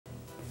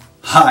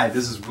Hi,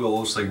 this is Will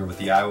Oelslinger with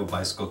the Iowa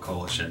Bicycle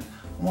Coalition.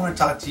 I want to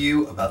talk to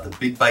you about the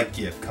Big Bike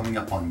Give coming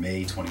up on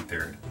May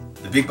 23rd.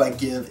 The Big Bike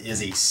Give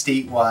is a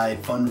statewide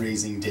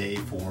fundraising day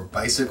for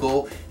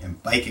bicycle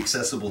and bike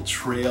accessible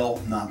trail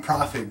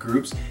nonprofit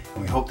groups,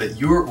 and we hope that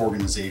your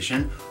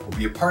organization will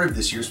be a part of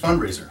this year's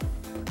fundraiser.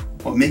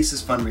 What makes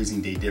this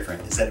fundraising day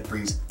different is that it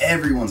brings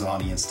everyone's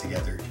audience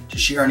together to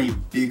share in a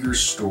bigger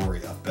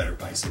story of better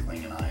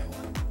bicycling in Iowa.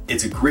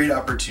 It's a great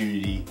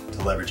opportunity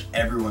to leverage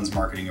everyone's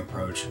marketing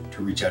approach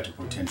to reach out to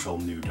potential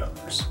new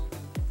donors.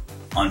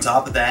 On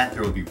top of that,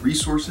 there will be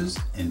resources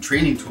and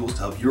training tools to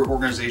help your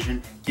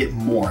organization get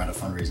more out of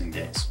fundraising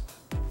days.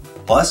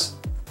 Plus,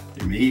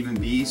 there may even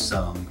be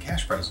some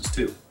cash prizes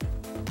too.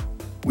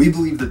 We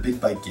believe the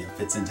Big Bike Give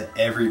fits into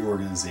every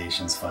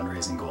organization's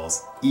fundraising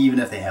goals, even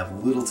if they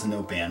have little to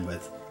no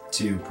bandwidth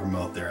to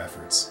promote their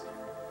efforts.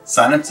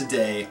 Sign up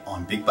today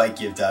on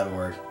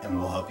bigbikegive.org and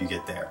we'll help you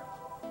get there.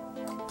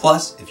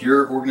 Plus, if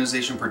your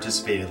organization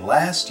participated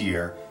last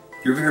year,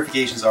 your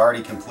verification is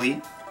already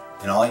complete,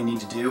 and all you need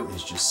to do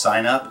is just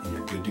sign up and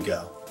you're good to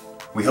go.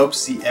 We hope to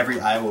see every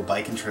Iowa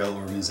bike and trail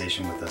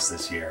organization with us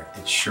this year.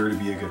 It's sure to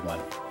be a good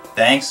one.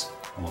 Thanks,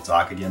 and we'll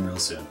talk again real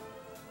soon.